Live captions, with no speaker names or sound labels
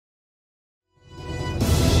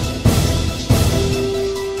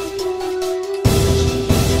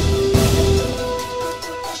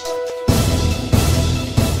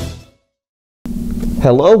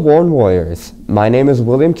Hello, Warren Warriors. My name is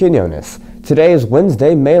William Quinones. Today is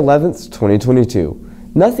Wednesday, May 11th, 2022.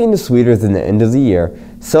 Nothing is sweeter than the end of the year.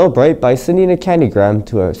 Celebrate by sending a candygram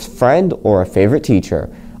to a friend or a favorite teacher.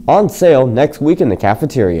 On sale next week in the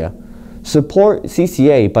cafeteria. Support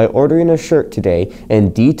CCA by ordering a shirt today in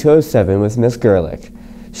D207 with Miss Gerlich.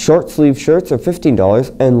 Short sleeve shirts are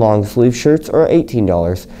 $15 and long sleeve shirts are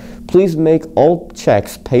 $18. Please make all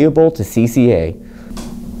checks payable to CCA.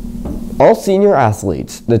 All senior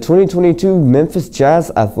athletes. The 2022 Memphis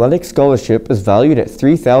Jazz Athletic Scholarship is valued at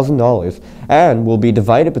 $3,000 and will be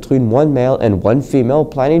divided between one male and one female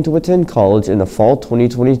planning to attend college in the fall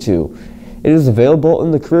 2022. It is available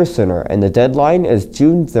in the Career Center and the deadline is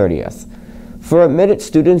June 30th. For admitted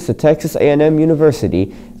students to Texas A&M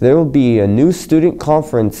University, there will be a new student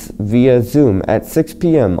conference via Zoom at 6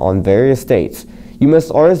 p.m. on various dates. You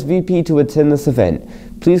must RSVP to attend this event.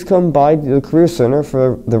 Please come by the Career Center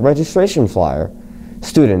for the registration flyer.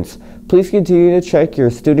 Students, please continue to check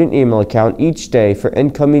your student email account each day for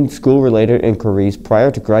incoming school-related inquiries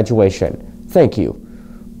prior to graduation. Thank you.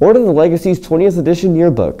 Order the Legacy's 20th edition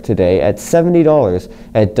yearbook today at $70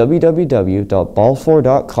 at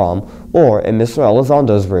www.ball4.com or in Mr.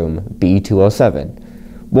 Elizondo's room, B207.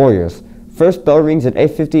 Warriors, first bell rings at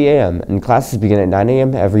 8:50 a.m. and classes begin at 9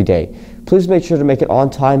 a.m. every day. Please make sure to make it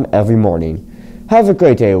on time every morning. Have a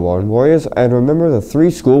great day, Warren Warriors, and remember the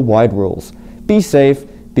 3 school-wide rules. Be safe,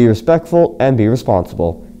 be respectful, and be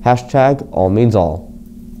responsible. Hashtag all means all.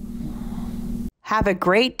 Have a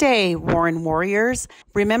great day, Warren Warriors.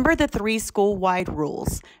 Remember the 3 school-wide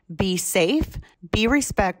rules. Be safe, be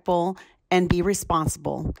respectful, and be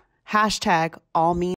responsible. Hashtag all means